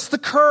reverse the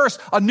curse,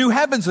 a new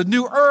heavens, a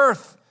new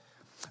earth.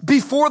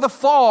 Before the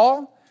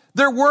fall,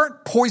 there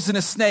weren't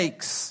poisonous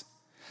snakes.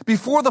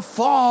 Before the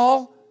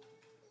fall,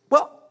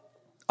 well,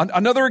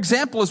 another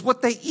example is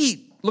what they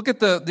eat. Look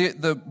at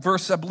the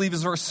verse, I believe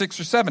is verse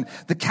 6 or 7.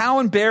 The cow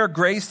and bear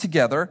graze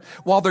together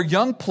while their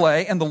young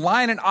play, and the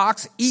lion and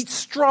ox eat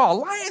straw.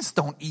 Lions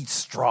don't eat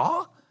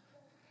straw.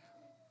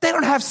 They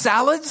don't have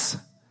salads.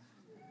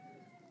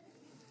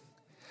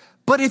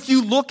 But if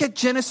you look at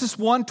Genesis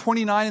 1,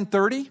 29 and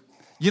 30,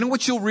 you know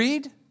what you'll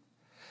read?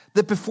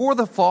 That before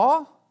the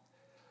fall,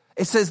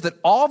 it says that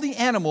all the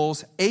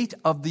animals ate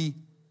of the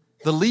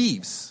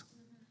leaves.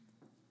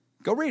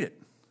 Go read it.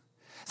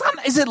 It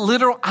Is it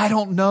literal? I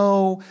don't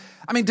know.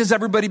 I mean, does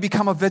everybody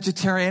become a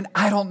vegetarian?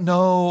 I don't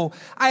know.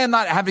 I am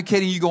not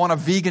advocating you go on a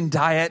vegan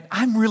diet.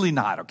 I'm really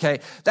not, okay?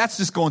 That's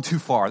just going too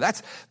far.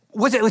 That's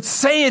what it's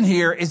saying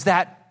here is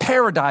that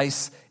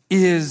paradise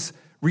is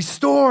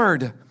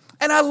restored.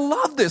 And I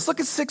love this. Look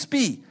at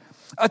 6b.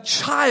 A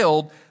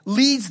child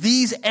leads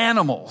these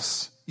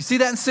animals. You see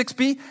that in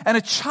 6b? And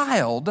a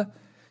child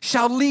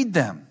shall lead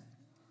them.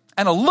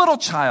 And a little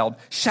child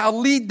shall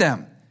lead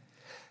them.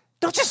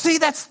 Don't you see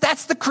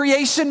that's the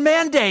creation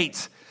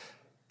mandate?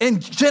 In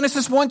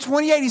Genesis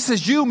 1:28, he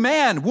says, you,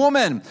 man,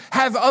 woman,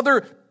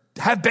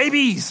 have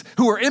babies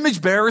who are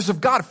image bearers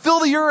of God.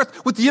 Fill the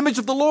earth with the image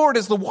of the Lord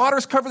as the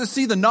waters cover the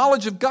sea, the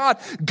knowledge of God.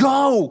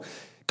 Go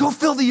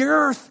fill the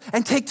earth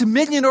and take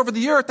dominion over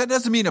the earth. That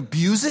doesn't mean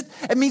abuse it.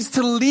 It means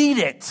to lead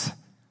it.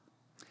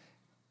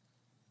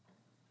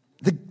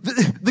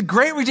 The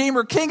great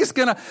Redeemer King is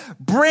going to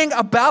bring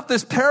about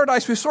this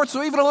paradise restored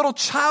so even a little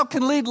child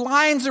can lead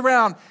lions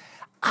around.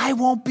 I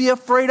won't be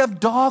afraid of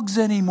dogs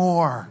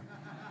anymore.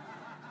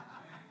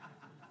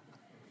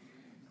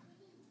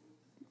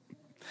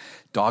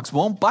 Dogs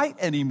won't bite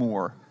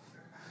anymore.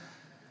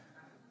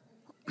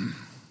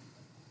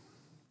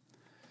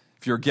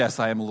 If you're a guest,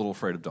 I am a little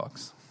afraid of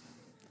dogs.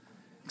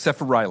 Except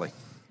for Riley.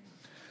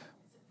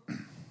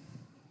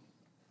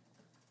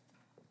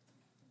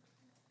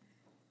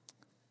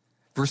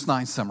 Verse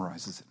 9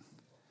 summarizes it.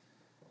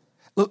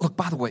 Look,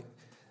 by the way,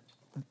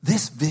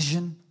 this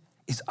vision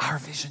is our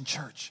vision,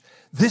 church.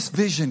 This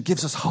vision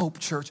gives us hope,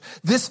 church.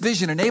 This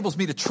vision enables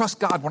me to trust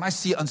God when I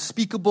see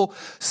unspeakable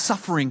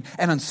suffering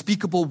and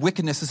unspeakable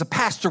wickedness. As a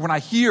pastor, when I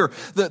hear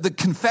the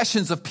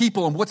confessions of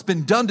people and what's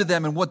been done to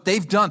them and what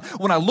they've done,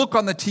 when I look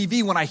on the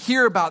TV, when I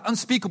hear about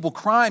unspeakable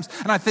crimes,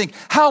 and I think,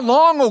 how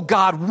long, oh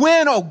God?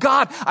 When, oh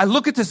God? I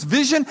look at this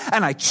vision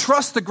and I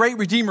trust the great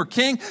Redeemer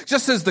King,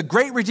 just as the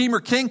great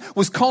Redeemer King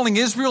was calling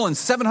Israel in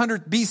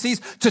 700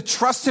 BCs to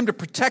trust him to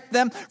protect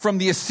them from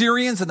the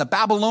Assyrians and the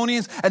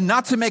Babylonians and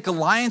not to make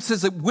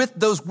alliances with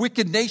those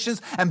wicked nations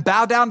and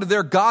bow down to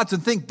their gods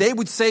and think they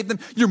would save them.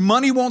 Your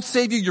money won't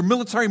save you. Your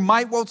military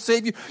might won't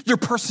save you. Your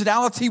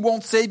personality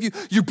won't save you.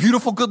 Your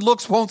beautiful good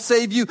looks won't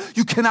save you.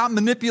 You cannot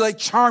manipulate,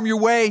 charm your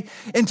way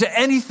into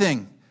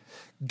anything.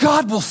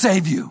 God will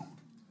save you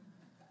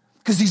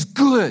because he's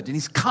good and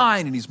he's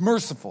kind and he's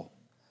merciful.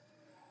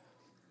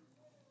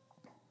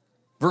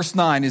 Verse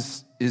 9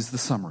 is the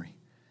summary.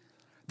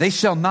 They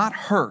shall not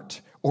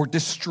hurt or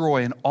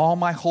destroy in all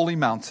my holy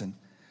mountain,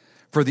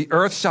 for the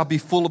earth shall be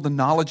full of the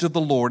knowledge of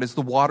the Lord as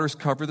the waters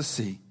cover the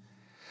sea.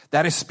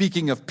 That is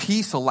speaking of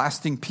peace, a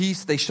lasting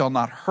peace. They shall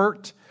not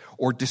hurt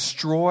or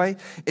destroy.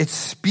 It's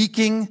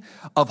speaking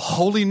of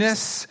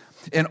holiness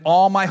in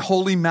all my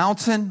holy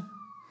mountain.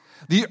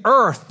 The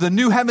earth, the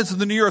new heavens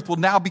and the new earth will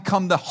now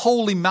become the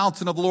holy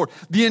mountain of the Lord,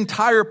 the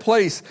entire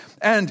place.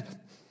 And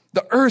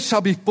the earth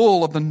shall be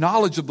full of the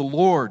knowledge of the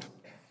Lord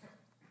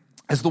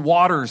as the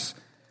waters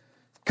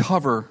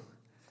cover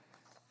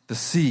the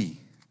sea.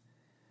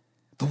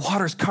 The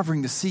waters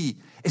covering the sea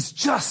it's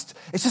just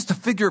a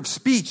figure of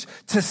speech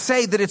to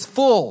say that it's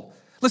full.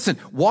 Listen,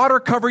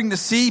 water covering the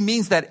sea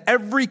means that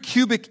every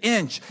cubic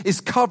inch is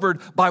covered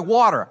by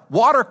water.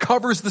 Water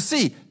covers the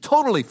sea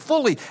totally,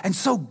 fully. And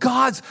so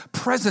God's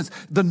presence,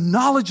 the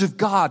knowledge of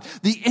God,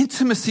 the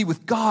intimacy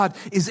with God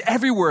is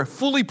everywhere,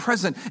 fully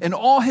present in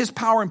all his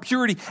power and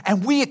purity.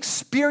 And we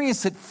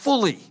experience it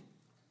fully.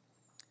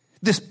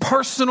 This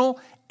personal,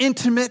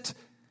 intimate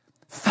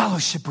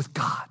fellowship with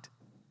God.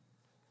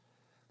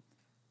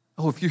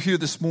 Oh, if you're here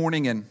this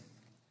morning and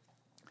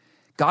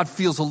God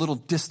feels a little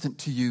distant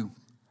to you,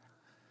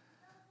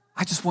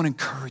 I just want to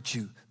encourage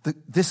you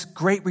that this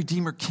great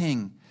Redeemer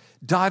King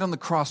died on the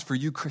cross for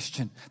you,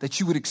 Christian,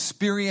 that you would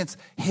experience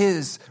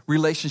his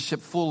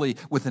relationship fully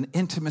with an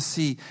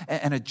intimacy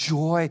and a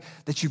joy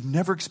that you've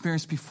never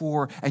experienced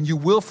before, and you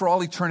will for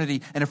all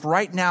eternity. And if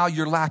right now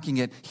you're lacking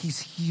it, he's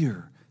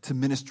here to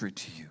minister it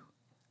to you.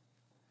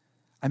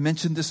 I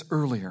mentioned this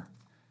earlier.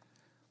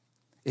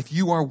 If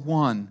you are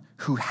one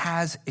who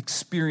has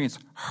experienced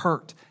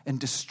hurt and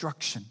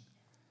destruction,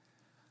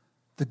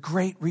 the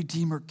great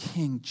Redeemer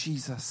King,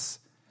 Jesus,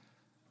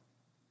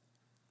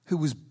 who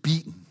was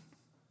beaten,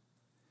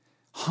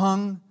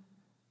 hung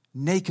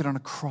naked on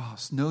a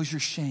cross, knows your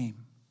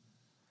shame.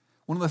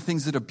 One of the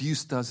things that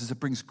abuse does is it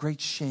brings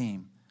great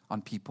shame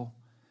on people.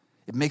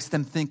 It makes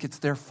them think it's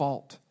their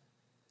fault.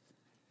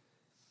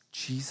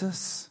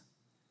 Jesus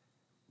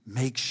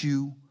makes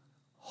you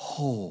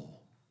whole.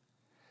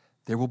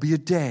 There will be a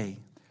day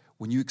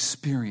when you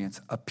experience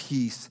a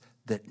peace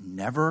that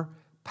never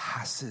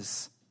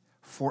passes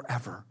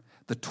forever.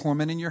 The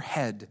torment in your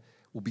head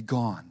will be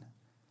gone.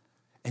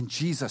 And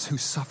Jesus, who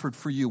suffered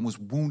for you and was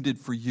wounded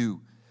for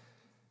you,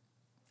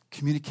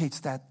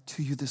 communicates that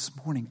to you this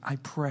morning, I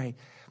pray.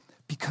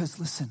 Because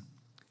listen,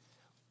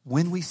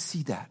 when we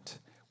see that,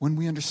 when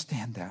we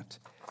understand that,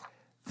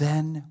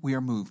 then we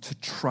are moved to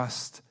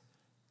trust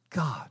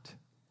God.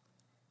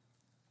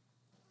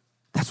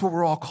 That's what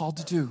we're all called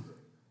to do.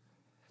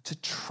 To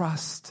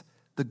trust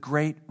the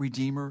great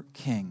Redeemer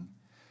King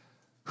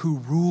who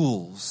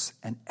rules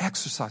and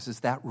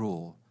exercises that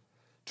rule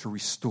to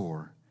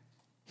restore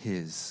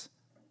his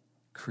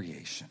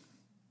creation.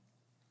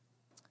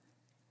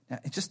 Now,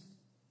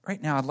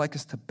 right now, I'd like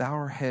us to bow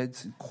our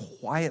heads and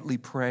quietly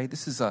pray.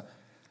 This is an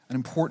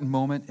important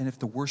moment, and if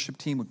the worship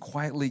team would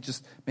quietly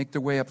just make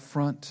their way up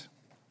front.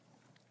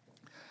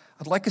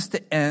 I'd like us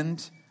to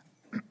end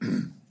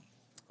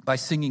by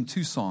singing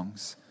two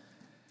songs.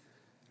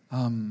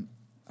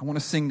 I want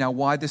to sing now,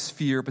 Why This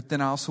Fear, but then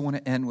I also want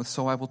to end with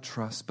So I Will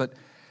Trust. But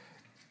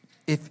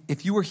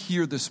if you are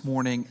here this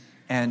morning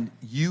and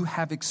you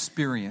have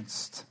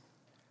experienced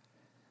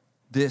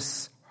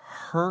this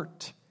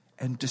hurt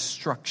and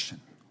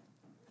destruction,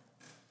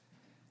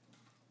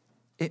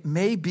 it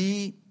may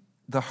be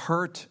the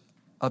hurt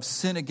of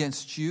sin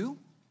against you,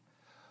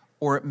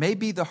 or it may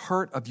be the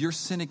hurt of your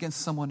sin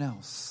against someone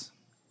else.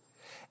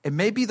 It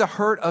may be the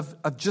hurt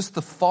of just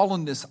the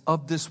fallenness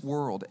of this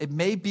world. It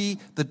may be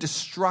the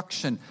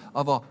destruction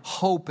of a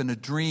hope and a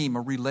dream,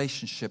 a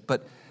relationship.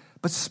 But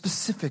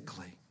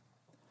specifically,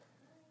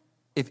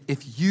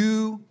 if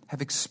you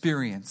have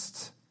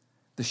experienced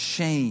the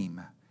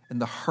shame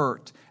and the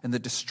hurt and the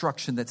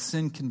destruction that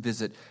sin can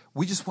visit,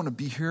 we just want to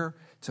be here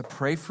to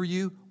pray for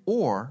you.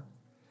 Or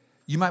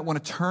you might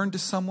want to turn to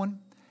someone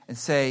and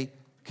say,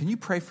 can you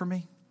pray for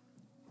me?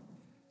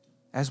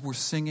 As we're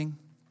singing.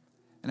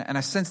 And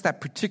I sense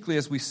that particularly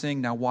as we sing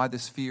now, Why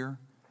This Fear?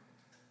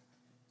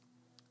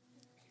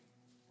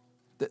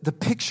 The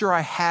picture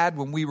I had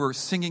when we were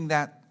singing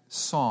that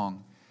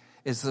song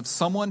is of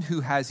someone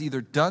who has either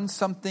done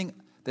something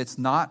that's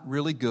not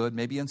really good,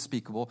 maybe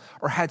unspeakable,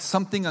 or had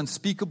something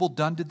unspeakable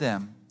done to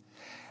them.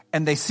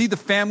 And they see the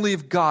family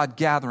of God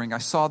gathering. I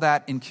saw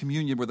that in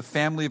communion where the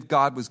family of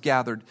God was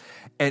gathered.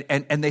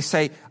 And they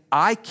say,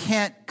 I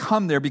can't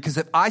come there because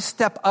if I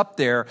step up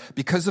there,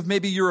 because of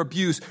maybe your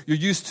abuse, you're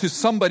used to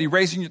somebody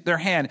raising their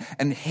hand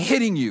and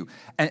hitting you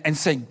and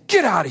saying,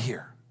 get out of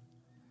here.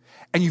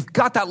 And you've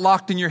got that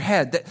locked in your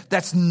head.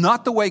 That's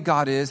not the way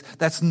God is.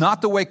 That's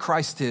not the way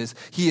Christ is.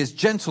 He is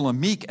gentle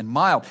and meek and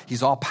mild.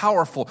 He's all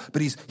powerful,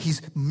 but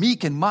he's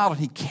meek and mild,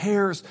 and he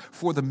cares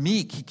for the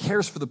meek. He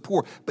cares for the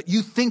poor. But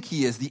you think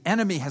he is. The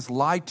enemy has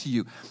lied to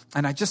you.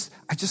 And I just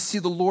see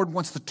the Lord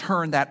wants to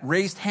turn that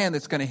raised hand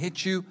that's going to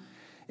hit you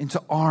into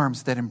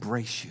arms that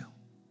embrace you.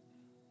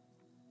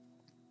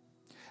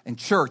 And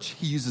church,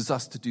 he uses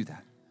us to do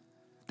that.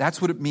 That's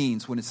what it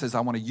means when it says, I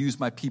want to use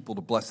my people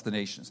to bless the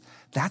nations.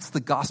 That's the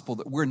gospel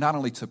that we're not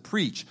only to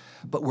preach,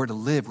 but we're to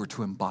live, we're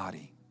to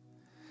embody.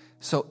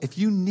 So if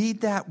you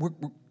need that,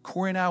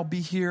 Corey and I will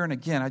be here. And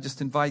again, I just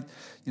invite,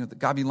 the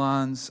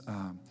Gavilans,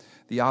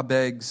 the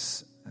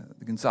Abegs,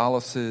 the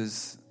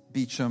Gonzaleses,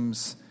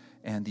 Beechams,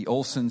 and the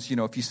Olsons.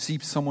 If you see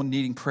someone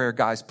needing prayer,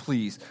 guys,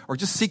 please. Or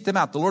just seek them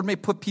out. The Lord may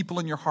put people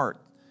in your heart.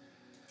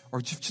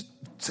 Or just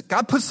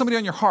God put somebody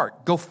on your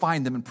heart. Go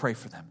find them and pray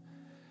for them.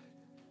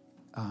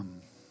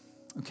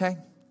 Okay?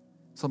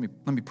 So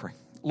let me pray.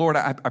 Lord,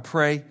 I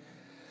pray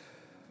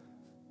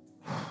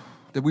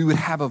that we would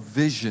have a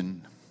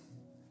vision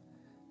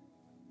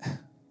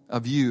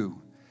of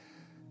you,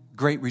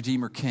 great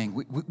Redeemer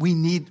King. We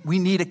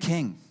need a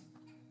king.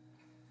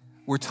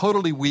 We're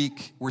totally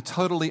weak. We're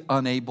totally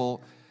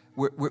unable.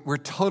 We're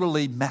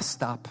totally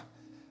messed up.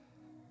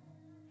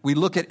 We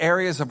look at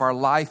areas of our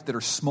life that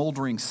are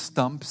smoldering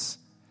stumps,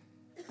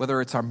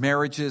 whether it's our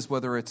marriages,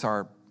 whether it's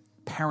our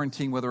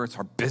parenting, whether it's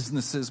our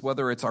businesses,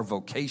 whether it's our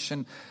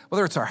vocation,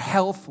 whether it's our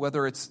health,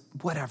 whether it's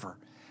whatever.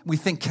 We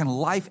think, can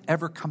life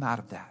ever come out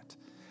of that?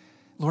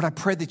 Lord, I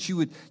pray that you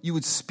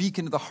would speak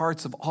into the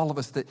hearts of all of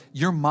us that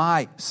you're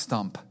my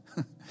stump.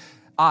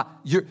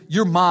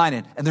 You're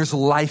mine, and there's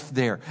life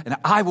there, and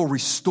I will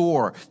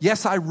restore.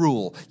 Yes, I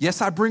rule.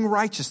 Yes, I bring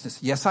righteousness.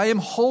 Yes, I am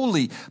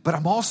holy, but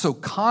I'm also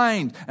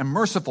kind and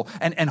merciful,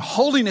 and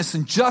holiness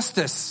and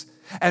justice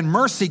and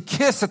mercy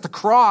kiss at the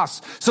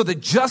cross so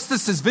that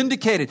justice is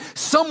vindicated.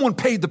 Someone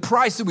paid the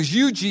price. It was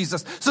you,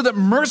 Jesus, so that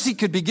mercy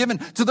could be given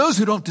to those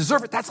who don't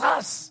deserve it. That's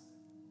us.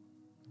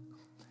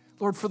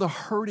 Lord, for the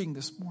hurting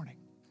this morning,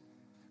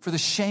 for the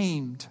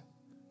shamed,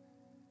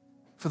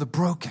 for the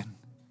broken,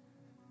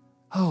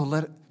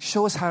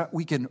 show us how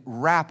we can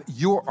wrap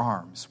your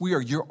arms. We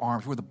are your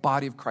arms. We're the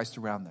body of Christ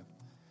around them.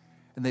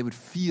 And they would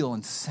feel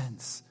and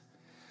sense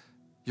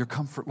your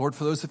comfort. Lord,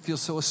 for those that feel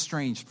so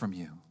estranged from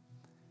you,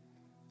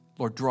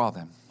 Lord, draw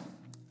them.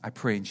 I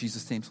pray in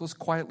Jesus' name. So let's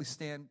quietly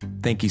stand.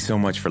 Thank you so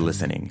much for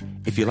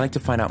listening. If you'd like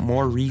to find out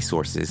more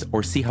resources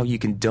or see how you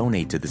can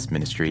donate to this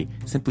ministry,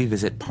 simply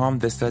visit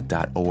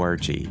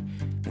palmvista.org.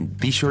 And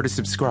be sure to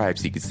subscribe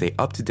so you can stay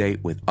up to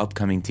date with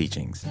upcoming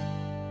teachings.